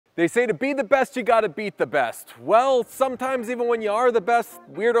They say to be the best, you gotta beat the best. Well, sometimes even when you are the best,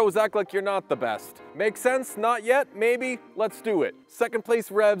 weirdos act like you're not the best. Make sense? Not yet? Maybe? Let's do it. Second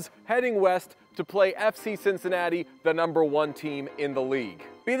place Revs heading west to play FC Cincinnati, the #1 team in the league.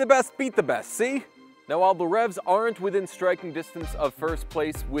 Be the best, beat the best, see? Now, while the Revs aren't within striking distance of first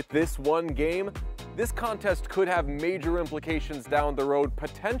place with this one game, this contest could have major implications down the road,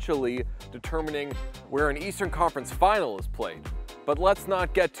 potentially determining where an Eastern Conference final is played. But let's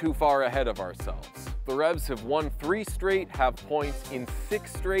not get too far ahead of ourselves. The Revs have won 3 straight, have points in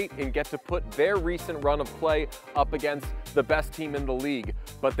 6 straight, and get to put their recent run of play up against the best team in the league.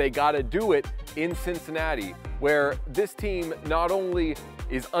 But they gotta do it in Cincinnati, where this team not only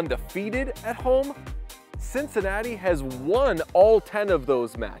is undefeated at home, Cincinnati has won all 10 of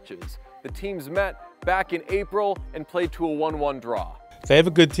those matches. The teams met back in April and played to a 1-1 draw. They have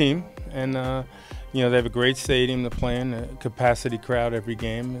a good team, and you know, they have a great stadium to play in, a capacity crowd every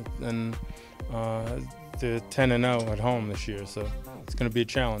game, and they're 10-0 at home this year, so it's going to be a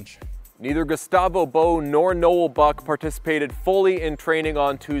challenge. Neither Gustavo Bo nor Noel Buck participated fully in training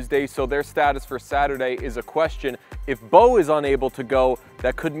on Tuesday, so their status for Saturday is a question. If Bo is unable to go,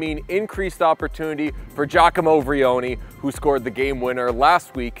 that could mean increased opportunity for Giacomo Vrioni, who scored the game winner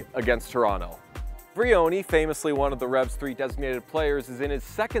last week against Toronto. Vrioni, famously one of the Revs' 3 designated players, is in his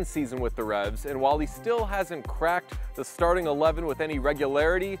 2nd season with the Revs, and while he still hasn't cracked the starting 11 with any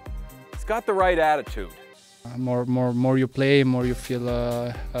regularity, he's got the right attitude. More you play, more you feel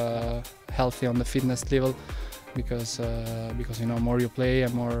healthy on the fitness level, because you know, more you play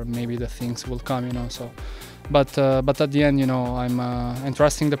and more maybe the things will come, you know. So, but at the end, you know, I'm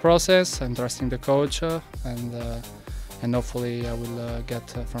trusting the process, I'm trusting the coach, and hopefully I will get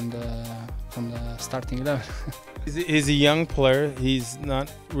from the starting 11. He's a young player. He's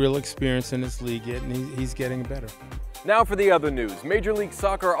not real experienced in this league yet, and he's getting better. Now for the other news. Major League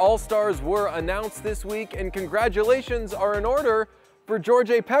Soccer All-Stars were announced this week, and congratulations are in order for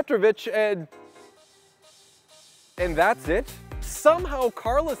Djordje Petrovic, and that's it? Somehow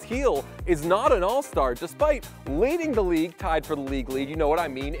Carlos Gil is not an All-Star, despite leading the league, tied for the league lead, you know what I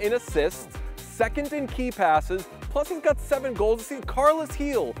mean, in assists, 2nd in key passes, plus he's got 7 goals. See, Carlos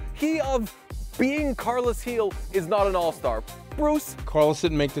Gil, he of being Carlos Gil, is not an All-Star. Bruce? Carlos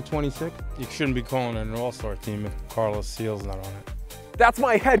didn't make the 26. You shouldn't be calling it an All-Star team if Carlos Gil's not on it. That's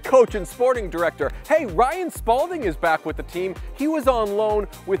my head coach and sporting director. Hey, Ryan Spalding is back with the team. He was on loan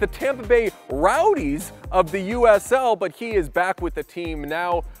with the Tampa Bay Rowdies of the USL, but he is back with the team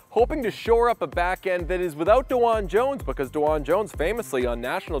now, hoping to shore up a back end that is without DeJuan Jones, because DeJuan Jones famously on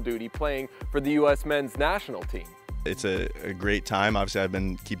national duty playing for the US men's national team. It's a great time. Obviously, I've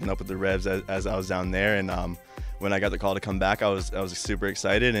been keeping up with the Revs as I was down there, and when I got the call to come back, I was super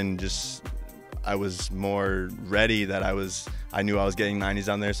excited, and just I was more ready that I knew I was getting 90s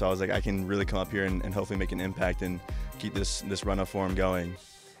down there, so I was like, I can really come up here and hopefully make an impact and keep this run of form going.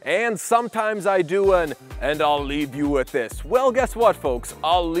 And sometimes I do and I'll leave you with this. Well, guess what, folks?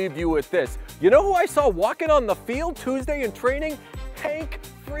 I'll leave you with this. You know who I saw walking on the field Tuesday in training? Hank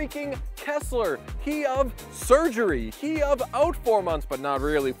freaking Kessler. He of surgery. He of out 4 months, but not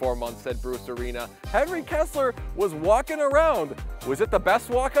really 4 months, said Bruce Arena. Henry Kessler was walking around. Was it the best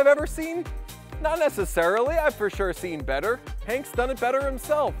walk I've ever seen? Not necessarily, I've for sure seen better. Hank's done it better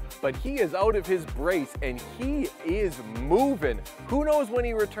himself, but he is out of his brace and he is moving. Who knows when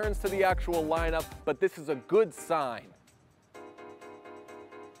he returns to the actual lineup, but this is a good sign.